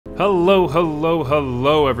Hello, hello,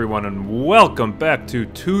 hello everyone, and welcome back to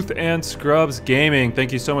Tooth and Scrubs Gaming.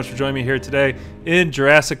 Thank you so much for joining me here today in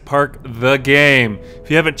Jurassic Park, the game.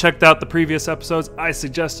 If you haven't checked out the previous episodes, I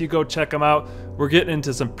suggest you go check them out. We're getting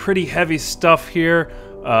into some pretty heavy stuff here.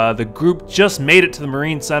 The group just made it to the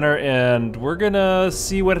Marine Center, and we're gonna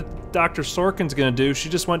see what Dr. Sorkin's gonna do. She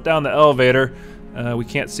just went down the elevator. We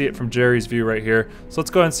can't see it from Jerry's view right here. So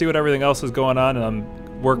let's go ahead and see what everything else is going on,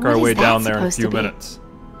 and work our way down there in a few minutes.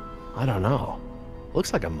 I don't know.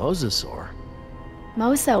 Looks like a mosasaur.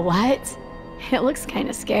 Mosa what? It looks kind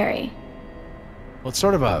of scary. Well, it's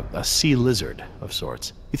sort of a sea lizard of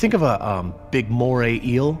sorts. You think of a big moray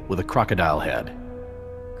eel with a crocodile head.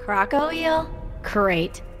 Croco eel?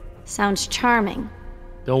 Great. Sounds charming.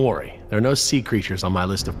 Don't worry, there are no sea creatures on my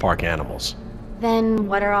list of park animals. Then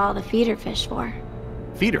what are all the feeder fish for?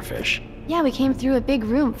 Feeder fish? Yeah, we came through a big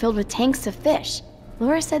room filled with tanks of fish.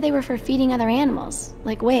 Laura said they were for feeding other animals,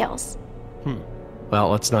 like whales. Well,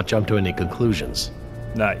 let's not jump to any conclusions.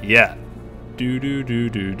 Not yet.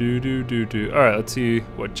 Alright, let's see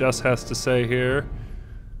what Jess has to say here.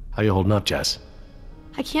 How you holding up, Jess?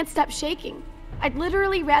 I can't stop shaking. I'd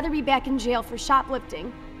literally rather be back in jail for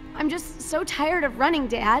shoplifting. I'm just so tired of running,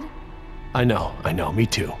 Dad. I know, me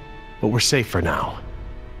too. But we're safe for now.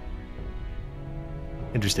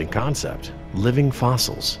 Interesting concept. Living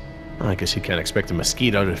fossils. I guess you can't expect a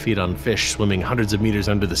mosquito to feed on fish swimming hundreds of meters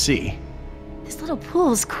under the sea. This little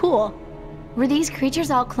pool's cool. Were these creatures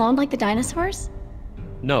all cloned like the dinosaurs?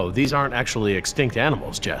 No, these aren't actually extinct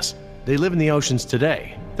animals, Jess. They live in the oceans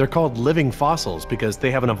today. They're called living fossils because they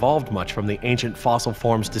haven't evolved much from the ancient fossil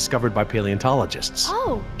forms discovered by paleontologists.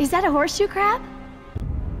 Oh, is that a horseshoe crab?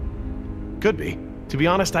 Could be. To be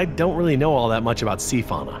honest, I don't really know all that much about sea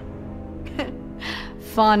fauna.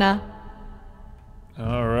 Fauna.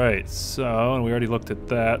 Alright, so, and we already looked at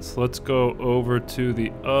that, so let's go over to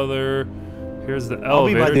the other. Here's the I'll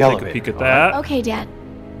be by elevator, the take elevator, a peek at all that. Okay, Dad.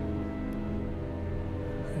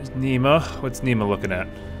 There's Nima. What's Nima looking at?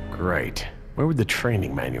 Great. Where would the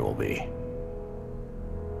training manual be?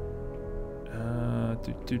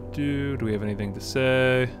 Do we have anything to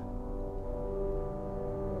say?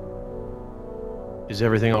 Is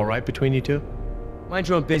everything all right between you two? Mind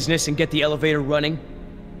your own business and get the elevator running.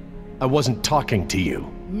 I wasn't talking to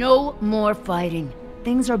you. No more fighting.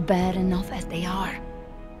 Things are bad enough as they are.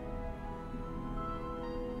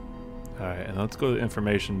 Alright, and let's go to the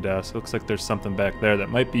information desk. Looks like there's something back there that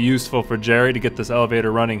might be useful for Jerry to get this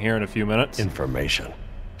elevator running here in a few minutes. Information.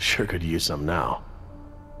 Sure could use some now.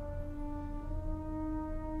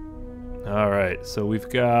 Alright, so we've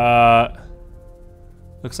got...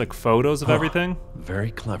 looks like photos of everything. Very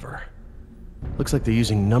clever. Looks like they're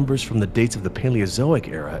using numbers from the dates of the Paleozoic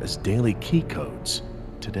era as daily key codes.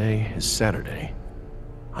 Today is Saturday.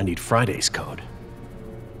 I need Friday's code.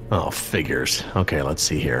 Oh, figures. Okay, let's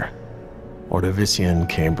see here. Ordovician,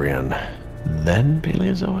 Cambrian, then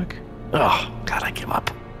Paleozoic? Oh, God, I give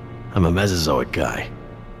up. I'm a Mesozoic guy.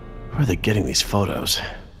 Where are they getting these photos?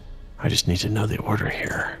 I just need to know the order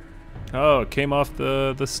here. Oh, it came off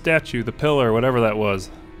the statue, the pillar, whatever that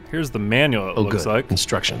was. Here's the manual, it looks good. like.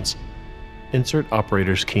 Instructions. Insert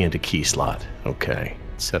operator's key into key slot. Okay,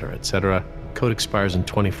 etc., etc. Code expires in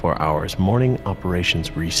 24 hours. Morning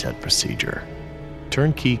operations reset procedure.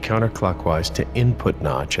 Turn key counterclockwise to input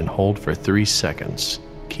notch and hold for 3 seconds.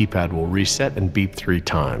 Keypad will reset and beep 3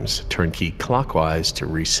 times. Turn key clockwise to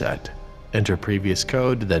reset. Enter previous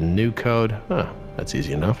code, then new code. Huh, that's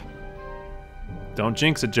easy enough. Don't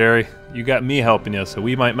jinx it, Jerry. You got me helping you, so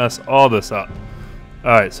we might mess all this up.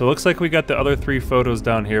 Alright, so it looks like we got the other 3 photos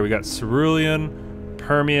down here. We got Cerulean,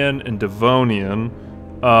 Permian, and Devonian.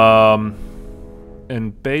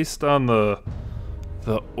 And based on the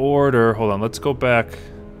order... hold on, let's go back.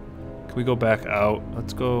 Can we go back out?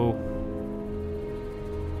 Let's go...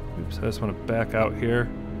 oops, I just want to back out here.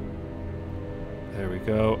 There we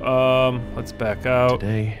go. Let's back out.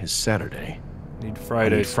 Today is Saturday. Need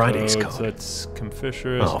Friday's code. So that's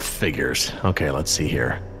Confiscius. Oh, figures. Okay, let's see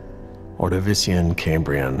here. Ordovician,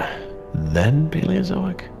 Cambrian, then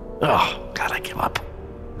Paleozoic? Oh, God, I give up.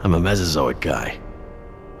 I'm a Mesozoic guy.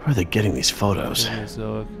 Where are they getting these photos?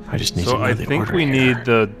 Paleozoic. I just need to know the order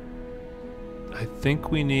here. I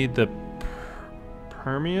think we need the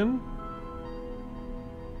Permian?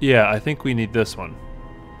 Yeah, I think we need this one.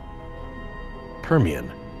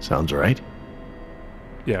 Permian. Sounds right.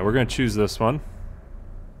 Yeah, we're going to choose this one.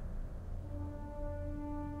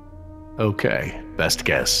 Okay, best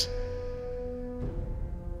guess.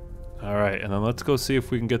 Alright, and then let's go see if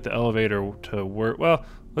we can get the elevator to work. Well,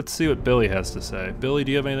 let's see what Billy has to say. Billy,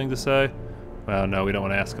 do you have anything to say? Well, no, we don't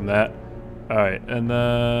want to ask him that. Alright, and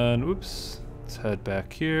then, oops. Let's head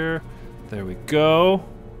back here. There we go.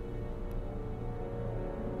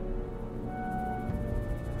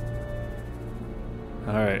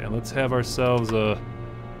 Alright, and let's have ourselves a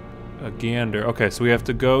gander. Okay, so we have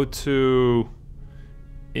to go to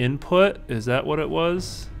input. Is that what it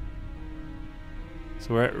was?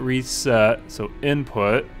 So we're at reset. So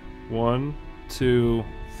input. 1, 2,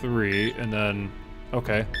 3, and then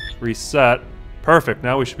okay, reset. Perfect.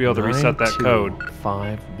 Now we should be able to reset that code.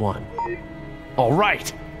 9251. All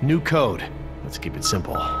right, new code. Let's keep it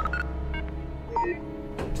simple.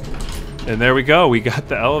 And there we go. We got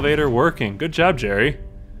the elevator working. Good job, Jerry.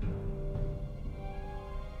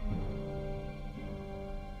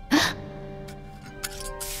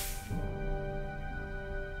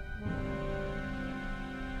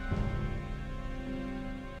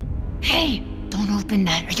 Hey, don't open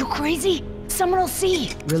that. Are you crazy? Someone will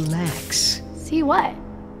see. Relax. See what?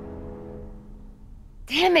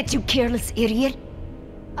 Damn it, you careless idiot.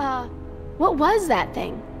 What was that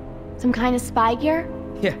thing? Some kind of spy gear?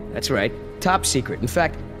 Yeah, that's right. Top secret. In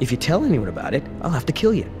fact, if you tell anyone about it, I'll have to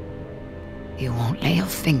kill you. You won't lay a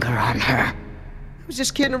finger on her. I was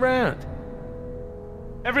just kidding around.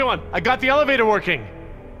 Everyone, I got the elevator working.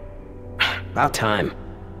 About time.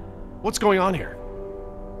 What's going on here?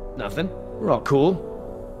 Nothing. We're all cool.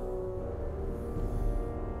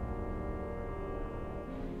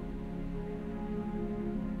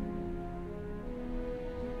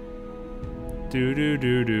 Do do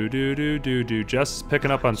do do do do do do. Jess is picking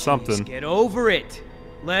up on something. Just get over it.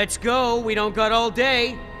 Let's go. We don't got all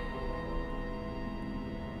day.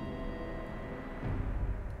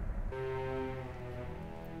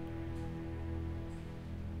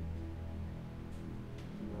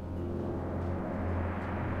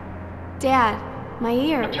 Dad, my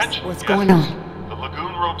ears. Attention, What's yes. going on? The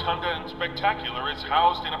Lagoon Rotunda and Spectacular is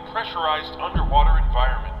housed in a pressurized underwater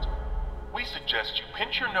environment. We suggest you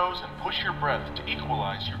pinch your nose and push your breath to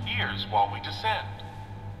equalize your ears while we descend.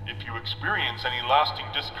 If you experience any lasting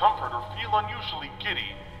discomfort or feel unusually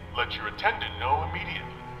giddy, let your attendant know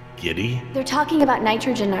immediately. Giddy? They're talking about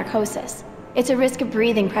nitrogen narcosis. It's a risk of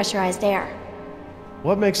breathing pressurized air.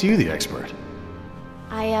 What makes you the expert?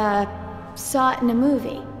 I, saw it in a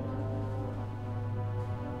movie.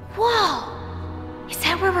 Whoa! Is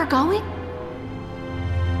that where we're going?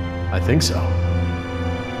 I think so.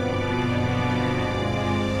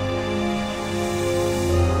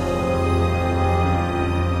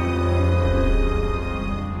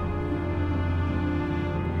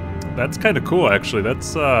 That's kind of cool, actually.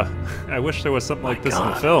 That's, I wish there was something like this in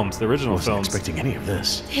the films, the original Wasn't films. expecting any of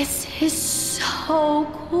this. This is so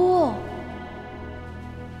cool.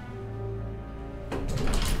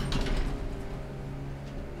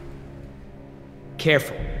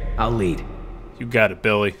 Careful. I'll lead. You got it,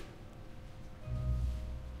 Billy.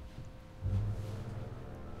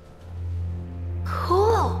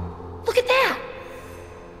 Cool. Look at that.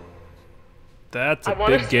 That's a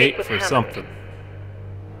big gate for something.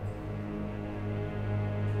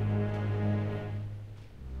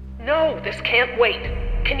 No, this can't wait.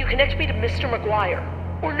 Can you connect me to Mr. McGuire?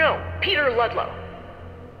 Or no, Peter Ludlow?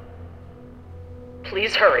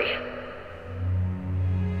 Please hurry.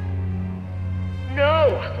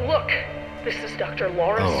 No, look. This is Dr.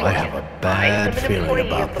 Laura Oh, I have a bad feeling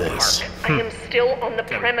about this. I am still on the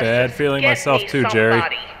premises. Bad feeling Get myself me too, Jerry.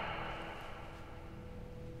 somebody.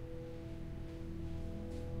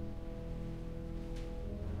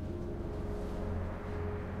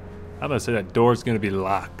 I'm gonna say that door's gonna be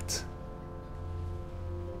locked.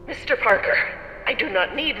 Mr. Parker, I do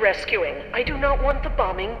not need rescuing. I do not want the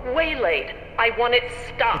bombing waylaid. I want it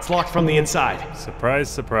stopped. It's locked from the inside. Surprise,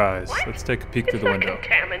 surprise. What? Let's take a peek through It's the not window.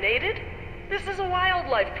 contaminated. This is a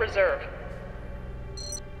wildlife preserve.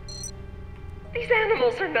 These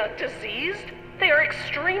animals are not diseased. They are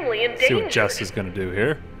extremely endangered. See what Jess is gonna do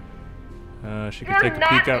here. She can You're take a not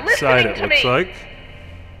peek outside, listening it to looks me. like.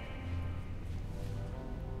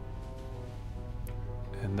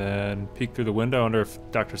 And then peek through the window. I wonder if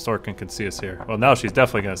Dr. Sorkin can see us here. Well, now she's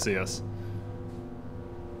definitely gonna see us.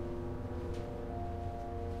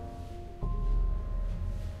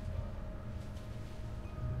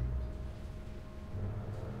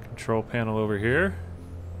 Control panel over here.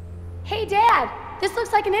 Hey, Dad. This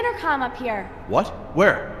looks like an intercom up here. What?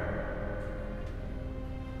 Where?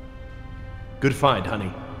 Good find,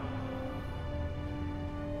 honey.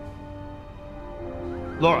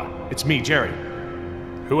 Laura, it's me, Jerry.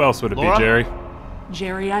 Who else would it Laura? be, Jerry?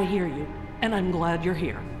 Jerry, I hear you, and I'm glad you're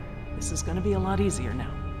here. This is gonna be a lot easier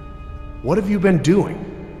now. What have you been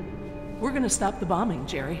doing? We're gonna stop the bombing,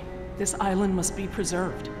 Jerry. This island must be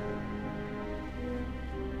preserved.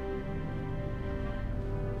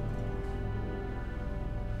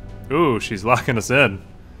 Ooh, she's locking us in.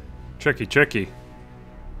 Tricky, tricky.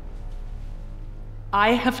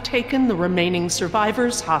 I have taken the remaining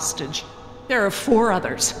survivors hostage. There are 4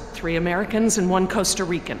 others, 3 Americans and 1 Costa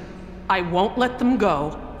Rican. I won't let them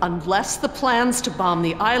go unless the plans to bomb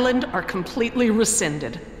the island are completely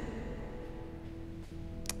rescinded.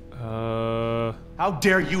 How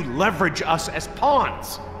dare you leverage us as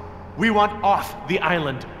pawns? We want off the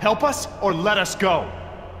island. Help us or let us go.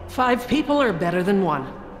 5 people are better than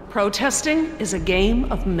 1. Protesting is a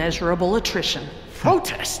game of measurable attrition.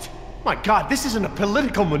 Protest? My God, this isn't a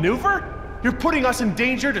political maneuver? You're putting us in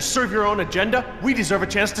danger to serve your own agenda? We deserve a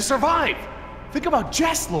chance to survive. Think about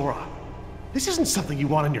Jess, Laura. This isn't something you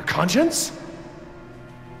want on your conscience.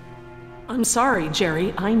 I'm sorry,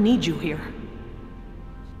 Jerry. I need you here.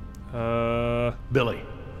 Billy,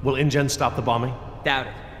 will InGen stop the bombing? Doubt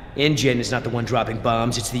it. InGen is not the one dropping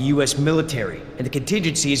bombs, it's the US military, and the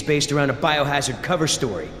contingency is based around a biohazard cover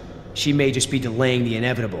story. She may just be delaying the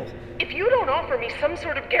inevitable. If you don't offer me some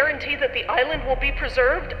sort of guarantee that the island will be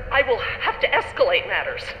preserved, I will have to escalate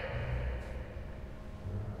matters.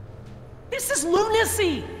 This is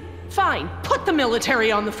lunacy! Fine, put the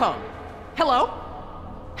military on the phone. Hello?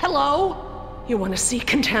 Hello? You want to see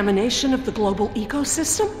contamination of the global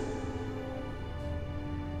ecosystem?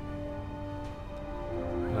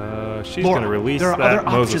 She's Laura, gonna release there are that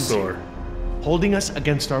other options mosasaur. here. Holding us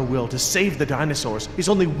against our will to save the dinosaurs is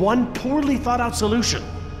only one poorly thought out solution.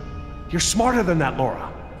 You're smarter than that,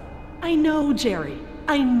 Laura. I know, Jerry.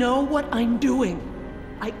 I know what I'm doing.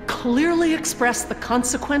 I clearly expressed the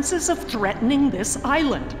consequences of threatening this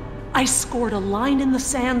island. I scored a line in the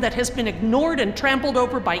sand that has been ignored and trampled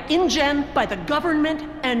over by InGen, by the government,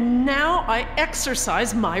 and now I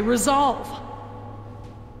exercise my resolve.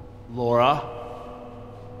 Laura?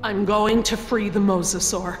 I'm going to free the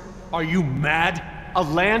mosasaur. Are you mad? A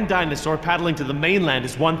land dinosaur paddling to the mainland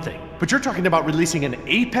is one thing, but you're talking about releasing an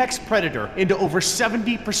apex predator into over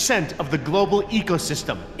 70% of the global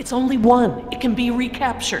ecosystem. It's only 1. It can be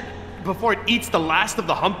recaptured. Before it eats the last of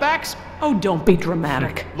the humpbacks? Oh, don't be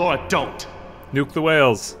dramatic. Laura, don't. Nuke the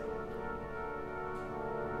whales.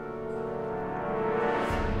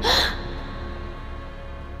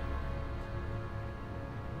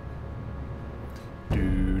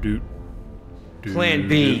 Doo-doo. Plan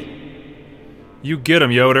B. You get him,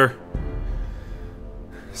 Yoder.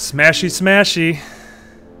 Smashy, smashy.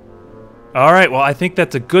 Alright, well, I think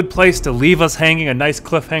that's a good place to leave us hanging, a nice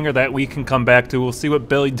cliffhanger that we can come back to. We'll see what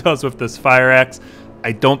Billy does with this fire axe.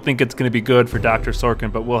 I don't think it's going to be good for Dr.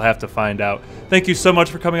 Sorkin, but we'll have to find out. Thank you so much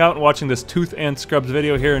for coming out and watching this Tooth and Scrubs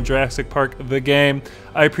video here in Jurassic Park, the game.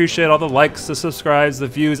 I appreciate all the likes, the subscribes, the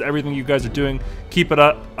views, everything you guys are doing. Keep it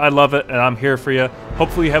up. I love it, and I'm here for you.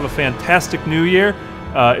 Hopefully you have a fantastic new year.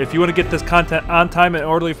 If you want to get this content on time in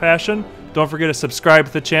orderly fashion, don't forget to subscribe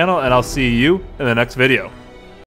to the channel, and I'll see you in the next video.